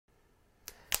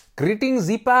Greetings,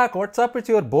 Z-Pack. What's up? It's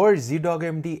your boy, Z-Dog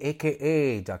MD,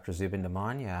 aka Dr. Zubin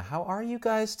Damania. How are you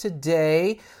guys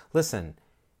today? Listen,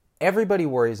 everybody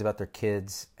worries about their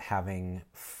kids having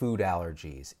food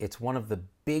allergies. It's one of the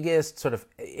biggest sort of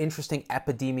interesting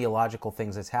epidemiological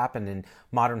things that's happened in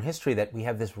modern history, that we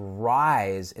have this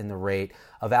rise in the rate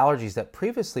of allergies that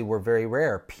previously were very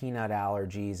rare, peanut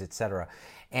allergies, etc.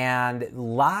 And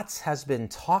lots has been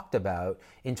talked about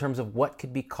in terms of what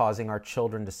could be causing our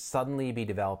children to suddenly be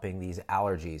developing these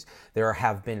allergies. There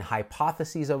have been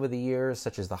hypotheses over the years,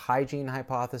 such as the hygiene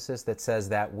hypothesis, that says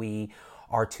that we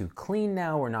are too clean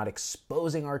now. We're not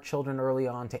exposing our children early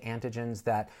on to antigens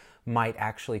that might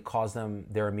actually cause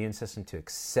their immune system to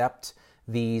accept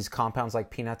these compounds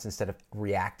like peanuts instead of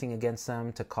reacting against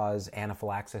them to cause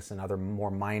anaphylaxis and other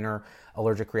more minor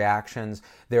allergic reactions.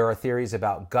 There are theories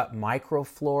about gut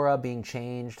microflora being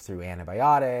changed through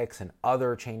antibiotics and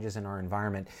other changes in our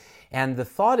environment. And the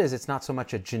thought is it's not so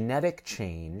much a genetic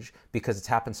change because it's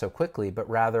happened so quickly, but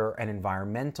rather an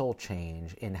environmental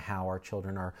change in how our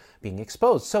children are being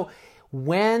exposed. So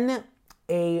when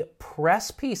a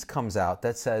press piece comes out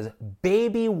that says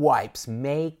baby wipes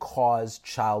may cause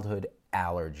childhood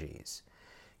allergies,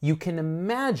 you can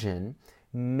imagine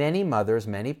many mothers,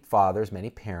 many fathers, many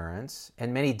parents,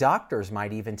 and many doctors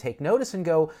might even take notice and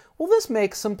go, well, this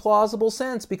makes some plausible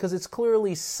sense because it's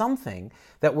clearly something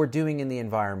that we're doing in the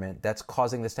environment that's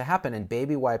causing this to happen. And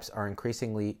baby wipes are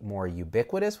increasingly more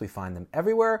ubiquitous. We find them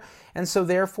everywhere. And so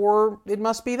therefore, it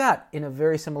must be that, in a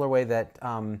very similar way that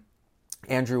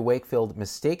Andrew Wakefield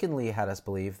mistakenly had us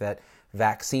believe that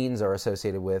vaccines are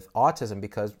associated with autism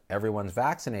because everyone's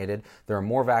vaccinated. There are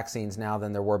more vaccines now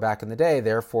than there were back in the day,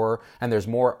 therefore, and there's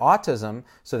more autism,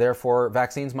 so therefore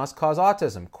vaccines must cause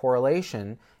autism.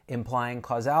 Correlation implying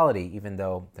causality, even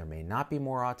though there may not be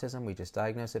more autism, we just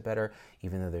diagnose it better,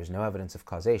 even though there's no evidence of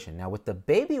causation. Now with the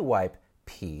baby wipe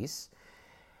piece,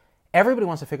 everybody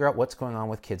wants to figure out what's going on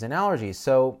with kids and allergies.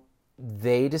 So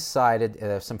they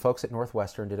decided, some folks at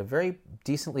Northwestern did a very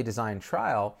decently designed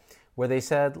trial where they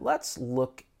said, let's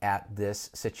look at this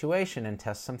situation and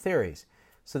test some theories.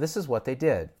 So this is what they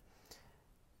did.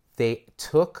 They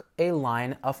took a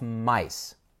line of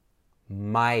mice,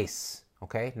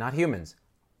 okay, not humans,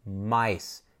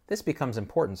 mice. This becomes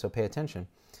important, so pay attention.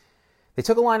 They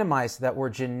took a line of mice that were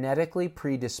genetically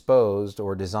predisposed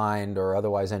or designed or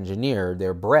otherwise engineered.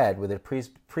 They're bred with a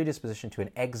predisposition to an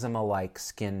eczema-like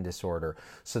skin disorder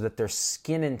so that their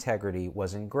skin integrity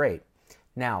wasn't great.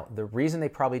 Now, the reason they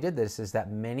probably did this is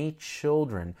that many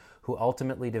children who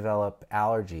ultimately develop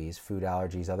allergies, food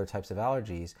allergies, other types of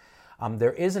allergies,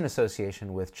 there is an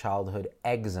association with childhood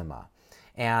eczema.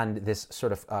 And this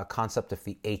sort of concept of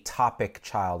the atopic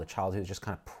child, a child who's just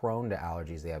kind of prone to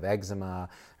allergies. They have eczema,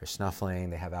 they're snuffling,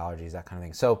 they have allergies, that kind of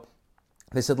thing. So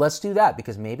they said, let's do that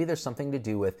because maybe there's something to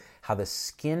do with how the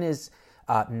skin is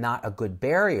not a good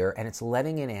barrier and it's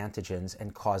letting in antigens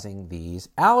and causing these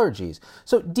allergies.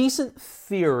 So decent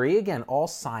theory, again, all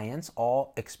science,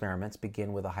 all experiments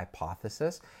begin with a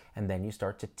hypothesis and then you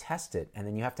start to test it. And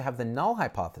then you have to have the null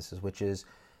hypothesis, which is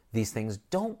these things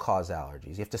don't cause allergies.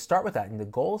 You have to start with that, and the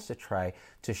goal is to try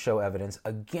to show evidence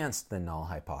against the null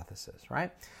hypothesis, right?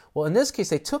 Well, in this case,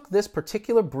 they took this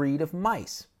particular breed of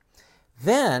mice.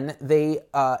 Then they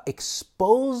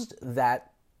exposed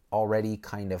that already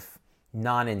kind of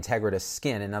non-integritous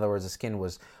skin. In other words, the skin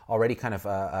was already kind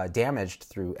of damaged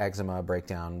through eczema,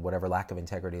 breakdown, whatever lack of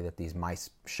integrity that these mice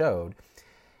showed.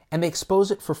 And they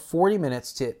exposed it for 40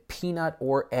 minutes to peanut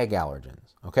or egg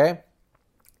allergens, okay?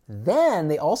 Then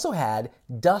they also had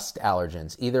dust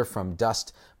allergens, either from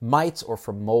dust mites or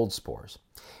from mold spores.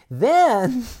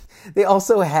 Then they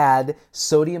also had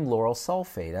sodium lauryl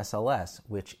sulfate, SLS,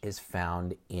 which is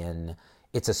found in,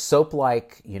 it's a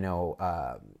soap-like,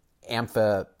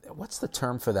 what's the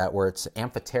term for that, where it's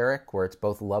amphoteric, where it's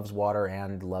both loves water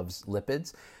and loves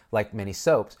lipids, like many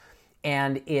soaps.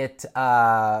 And it's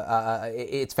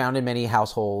found in many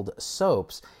household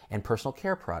soaps and personal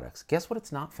care products. Guess what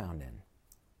it's not found in?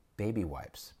 Baby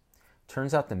wipes.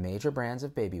 Turns out the major brands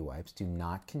of baby wipes do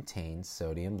not contain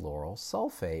sodium lauryl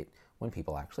sulfate when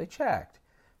people actually checked.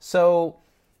 So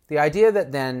the idea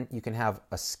that then you can have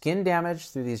a skin damage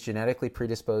through these genetically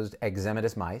predisposed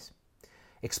eczematous mice,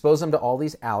 expose them to all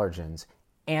these allergens,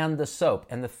 and the soap.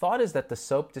 And the thought is that the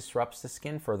soap disrupts the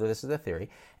skin further, this is the theory,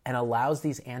 and allows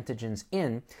these antigens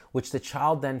in, which the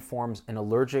child then forms an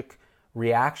allergic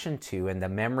reaction to, and the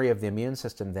memory of the immune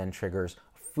system then triggers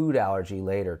food allergy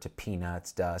later to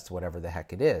peanuts, dust, whatever the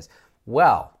heck it is.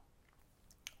 Well,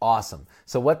 awesome.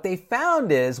 So what they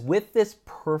found is with this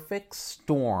perfect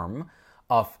storm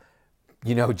of,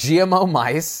 GMO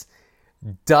mice,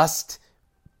 dust,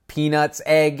 peanuts,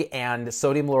 egg, and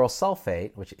sodium lauryl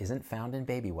sulfate, which isn't found in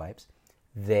baby wipes,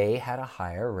 they had a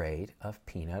higher rate of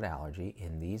peanut allergy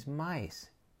in these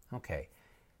mice. Okay,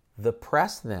 the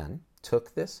press then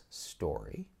took this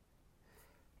story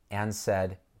and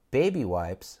said baby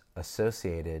wipes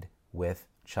associated with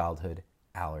childhood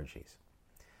allergies.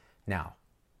 Now,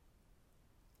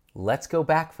 let's go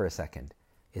back for a second.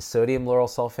 Is sodium lauryl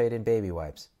sulfate in baby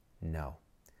wipes? No.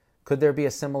 Could there be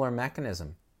a similar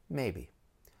mechanism? Maybe.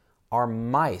 Are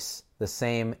mice the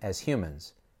same as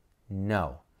humans?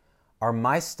 No. Are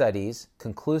mice studies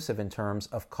conclusive in terms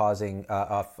of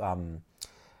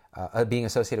being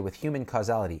associated with human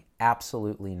causality?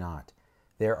 Absolutely not.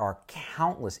 There are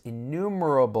countless,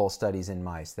 innumerable studies in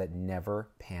mice that never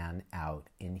pan out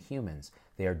in humans.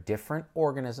 They are different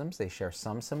organisms. They share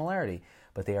some similarity,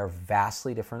 but they are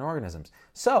vastly different organisms.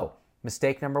 So,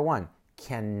 mistake number one,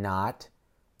 cannot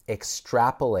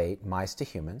extrapolate mice to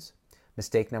humans.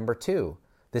 Mistake number two,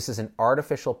 this is an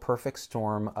artificial perfect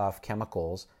storm of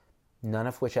chemicals, none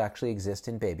of which actually exist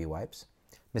in baby wipes.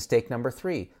 Mistake number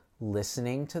three,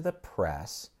 listening to the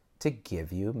press to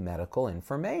give you medical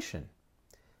information.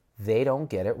 They don't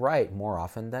get it right more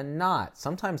often than not.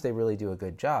 Sometimes they really do a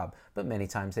good job, but many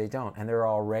times they don't. And there are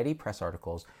already press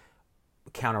articles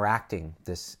counteracting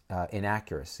this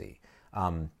inaccuracy.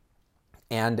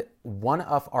 And one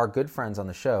of our good friends on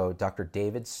the show, Dr.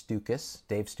 Dave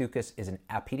Stukus is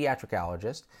a pediatric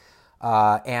allergist,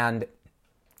 and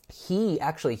he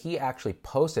actually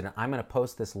posted, and I'm going to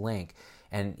post this link,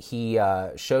 and he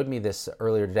showed me this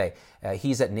earlier today.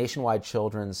 He's at Nationwide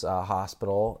Children's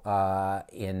Hospital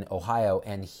in Ohio,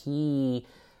 and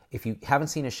if you haven't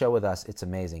seen his show with us, it's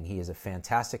amazing. He is a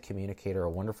fantastic communicator, a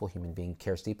wonderful human being,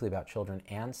 cares deeply about children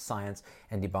and science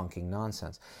and debunking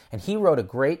nonsense. And he wrote a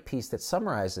great piece that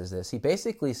summarizes this. He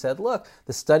basically said, look,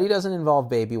 the study doesn't involve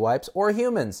baby wipes or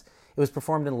humans. It was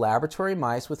performed in laboratory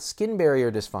mice with skin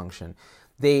barrier dysfunction.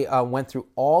 They went through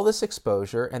all this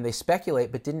exposure, and they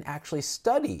speculate but didn't actually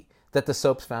study that the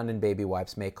soaps found in baby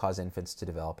wipes may cause infants to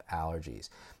develop allergies.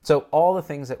 So all the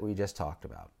things that we just talked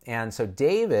about. And so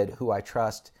David, who I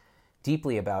trust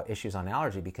deeply about issues on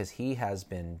allergy because he has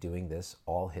been doing this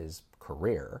all his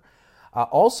career,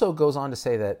 also goes on to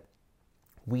say that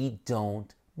we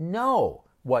don't know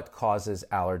what causes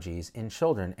allergies in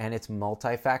children, and it's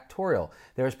multifactorial.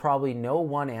 There's probably no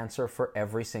one answer for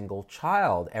every single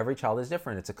child. Every child is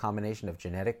different. It's a combination of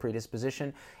genetic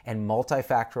predisposition and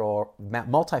multifactor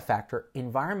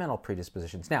environmental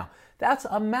predispositions. Now, that's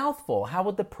a mouthful. How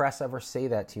would the press ever say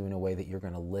that to you in a way that you're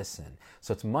going to listen?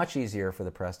 So it's much easier for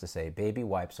the press to say baby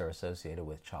wipes are associated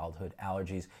with childhood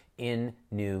allergies in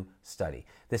new study.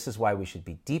 This is why we should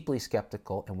be deeply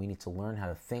skeptical, and we need to learn how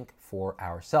to think for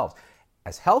ourselves.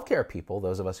 As healthcare people,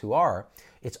 those of us who are,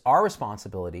 it's our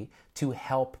responsibility to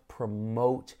help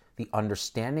promote the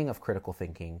understanding of critical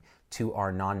thinking to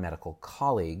our non-medical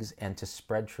colleagues and to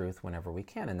spread truth whenever we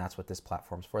can. And that's what this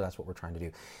platform's for. That's what we're trying to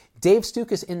do. Dave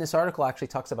Stukus in this article actually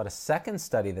talks about a second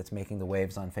study that's making the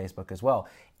waves on Facebook as well.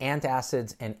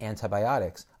 Antacids and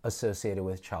antibiotics associated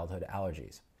with childhood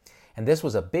allergies. And this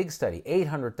was a big study,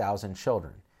 800,000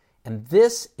 children. And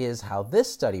this is how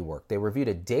this study worked. They reviewed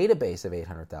a database of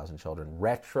 800,000 children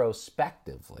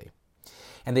retrospectively.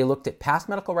 And they looked at past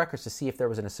medical records to see if there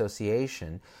was an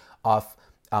association of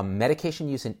medication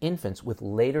use in infants with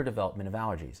later development of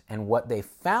allergies. And what they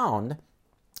found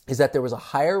is that there was a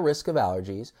higher risk of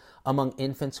allergies among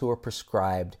infants who were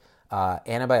prescribed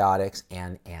antibiotics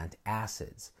and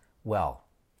antacids. Well,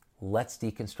 let's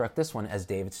deconstruct this one as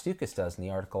David Stukus does in the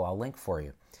article I'll link for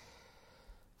you.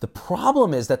 The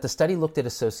problem is that the study looked at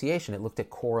association. It looked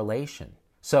at correlation.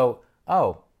 So,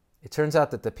 it turns out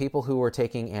that the people who were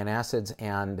taking antacids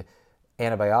and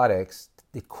antibiotics,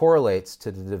 it correlates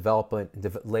to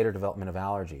the later development of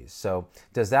allergies. So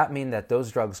does that mean that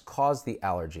those drugs cause the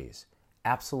allergies?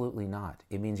 Absolutely not.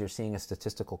 It means you're seeing a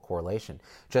statistical correlation.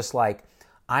 Just like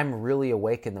I'm really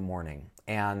awake in the morning,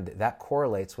 and that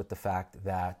correlates with the fact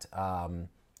that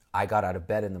I got out of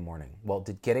bed in the morning. Well,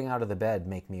 did getting out of the bed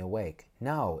make me awake?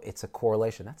 No, it's a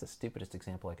correlation. That's the stupidest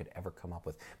example I could ever come up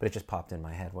with, but it just popped in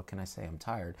my head. What can I say? I'm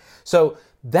tired. So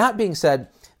that being said,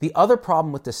 the other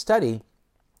problem with this study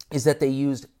is that they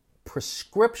used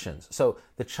prescriptions. So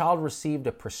the child received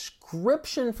a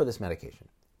prescription for this medication.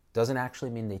 Doesn't actually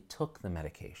mean they took the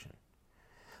medication.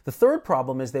 The third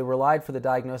problem is they relied for the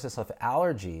diagnosis of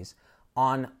allergies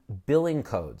on billing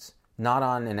codes, not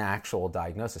on an actual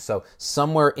diagnosis. So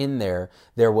somewhere in there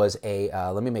was a,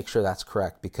 let me make sure that's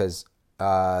correct because,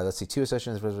 let's see, two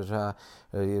associations,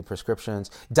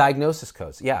 prescriptions, diagnosis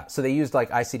codes. Yeah, so they used like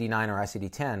ICD-9 or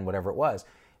ICD-10, whatever it was,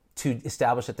 to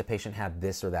establish that the patient had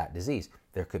this or that disease.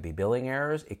 There could be billing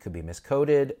errors. It could be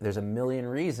miscoded. There's a million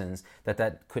reasons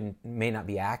that may not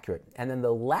be accurate. And then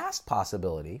the last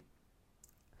possibility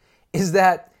is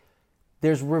that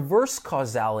there's reverse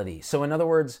causality. So in other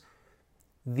words,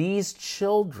 these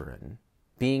children,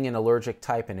 being an allergic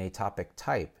type and atopic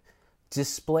type,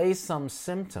 display some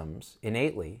symptoms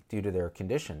innately due to their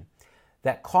condition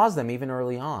that cause them, even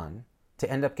early on, to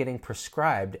end up getting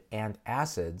prescribed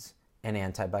antacids and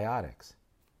antibiotics.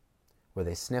 Were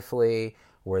they sniffly?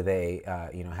 Were they,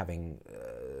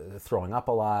 throwing up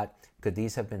a lot? Could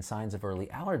these have been signs of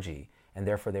early allergy, and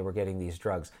therefore they were getting these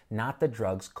drugs, not the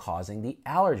drugs causing the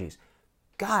allergies?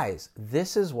 Guys,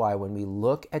 this is why when we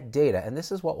look at data, and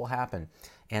this is what will happen,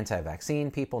 anti-vaccine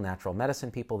people, natural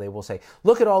medicine people, they will say,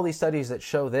 look at all these studies that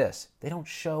show this. They don't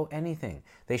show anything.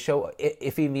 They show,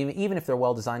 even if they're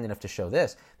well designed enough to show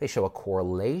this, they show a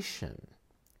correlation,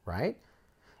 right?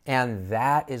 And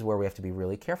that is where we have to be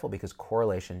really careful, because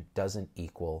correlation doesn't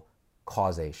equal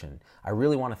causation. I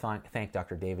really want to thank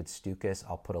Dr. David Stukas.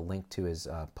 I'll put a link to his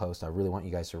post. I really want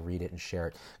you guys to read it and share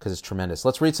it because it's tremendous.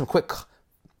 Let's read some quick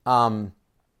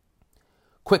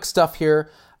stuff here.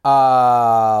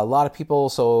 A lot of people,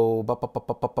 so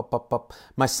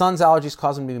my son's allergies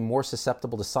cause him to be more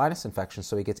susceptible to sinus infections,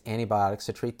 so he gets antibiotics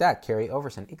to treat that. Carrie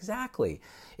Overson. Exactly.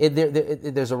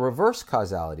 There's a reverse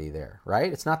causality there,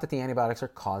 right? It's not that the antibiotics are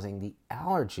causing the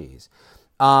allergies.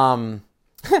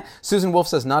 Susan Wolf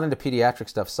says, not into pediatric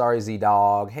stuff. Sorry,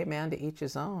 Z-Dog. Hey, man, to each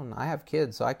his own. I have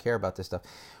kids, so I care about this stuff.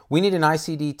 We need an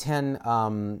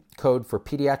ICD-10 code for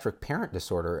pediatric parent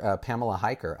disorder. Pamela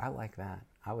Hiker. I like that.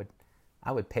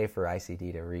 I would pay for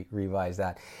ICD to revise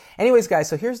that. Anyways, guys,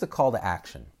 so here's the call to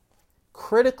action.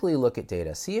 Critically look at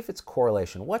data. See if it's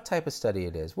correlation, what type of study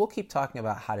it is. We'll keep talking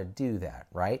about how to do that,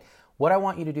 right? What I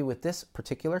want you to do with this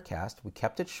particular cast, we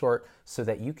kept it short so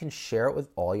that you can share it with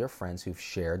all your friends who've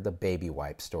shared the baby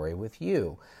wipe story with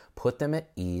you. Put them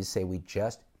at ease. Say, we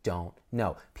just don't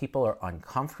know. People are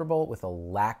uncomfortable with a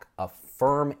lack of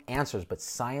firm answers, but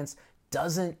science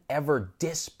doesn't ever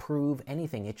disprove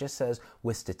anything. It just says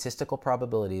with statistical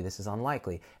probability this is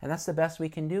unlikely. And that's the best we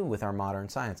can do with our modern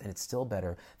science. And it's still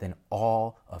better than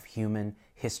all of human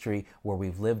history, where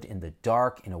we've lived in the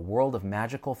dark in a world of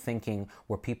magical thinking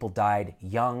where people died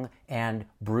young and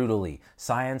brutally.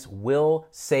 Science will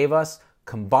save us,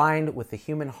 combined with the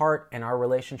human heart and our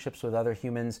relationships with other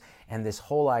humans and this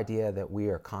whole idea that we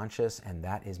are conscious, and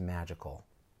that is magical.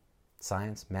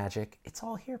 Science, magic, it's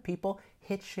all here, people.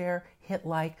 Hit share, hit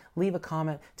like, leave a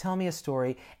comment, tell me a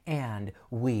story, and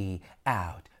we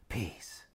out. Peace.